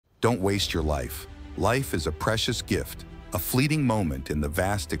Don't waste your life. Life is a precious gift, a fleeting moment in the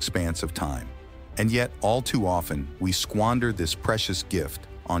vast expanse of time. And yet, all too often, we squander this precious gift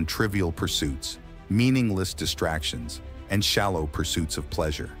on trivial pursuits, meaningless distractions, and shallow pursuits of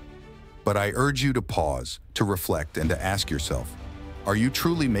pleasure. But I urge you to pause, to reflect, and to ask yourself, are you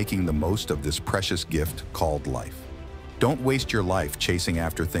truly making the most of this precious gift called life? Don't waste your life chasing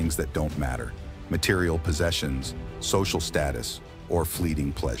after things that don't matter, material possessions, social status, or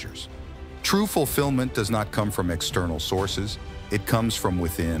fleeting pleasures. True fulfillment does not come from external sources. It comes from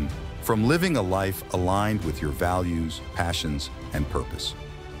within, from living a life aligned with your values, passions, and purpose.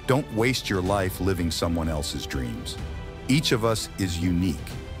 Don't waste your life living someone else's dreams. Each of us is unique,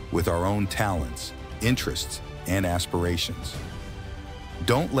 with our own talents, interests, and aspirations.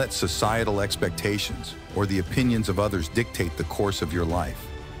 Don't let societal expectations or the opinions of others dictate the course of your life.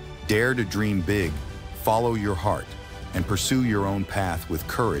 Dare to dream big, follow your heart, and pursue your own path with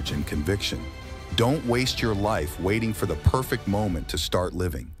courage and conviction. Don't waste your life waiting for the perfect moment to start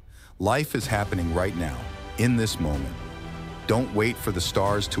living. Life is happening right now, in this moment. Don't wait for the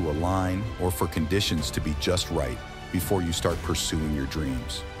stars to align or for conditions to be just right before you start pursuing your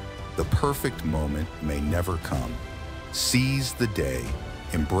dreams. The perfect moment may never come. Seize the day,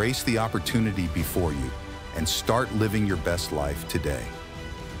 embrace the opportunity before you, and start living your best life today.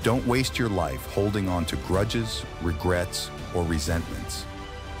 Don't waste your life holding on to grudges, regrets, or resentments.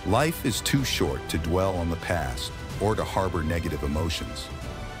 Life is too short to dwell on the past or to harbor negative emotions.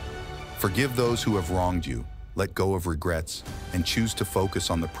 Forgive those who have wronged you, let go of regrets, and choose to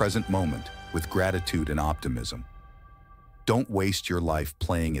focus on the present moment with gratitude and optimism. Don't waste your life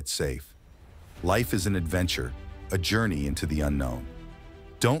playing it safe. Life is an adventure, a journey into the unknown.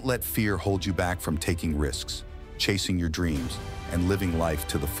 Don't let fear hold you back from taking risks, chasing your dreams, and living life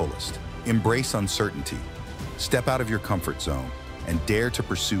to the fullest. Embrace uncertainty, step out of your comfort zone, and dare to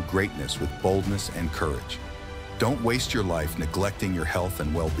pursue greatness with boldness and courage. Don't waste your life neglecting your health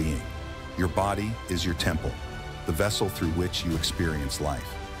and well-being. Your body is your temple, the vessel through which you experience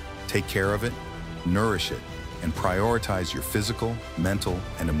life. Take care of it, nourish it, and prioritize your physical, mental,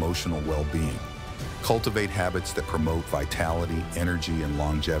 and emotional well-being. Cultivate habits that promote vitality, energy, and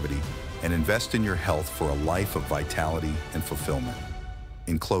longevity, and invest in your health for a life of vitality and fulfillment.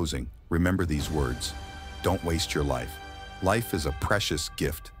 In closing, remember these words: don't waste your life. Life is a precious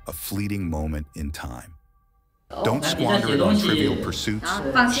gift, a fleeting moment in time. Don't squander it on trivial pursuits,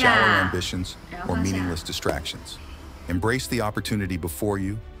 shallow ambitions, or meaningless distractions. Embrace the opportunity before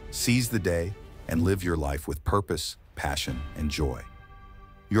you, seize the day, and live your life with purpose, passion, and joy.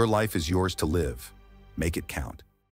 Your life is yours to live. Make it count.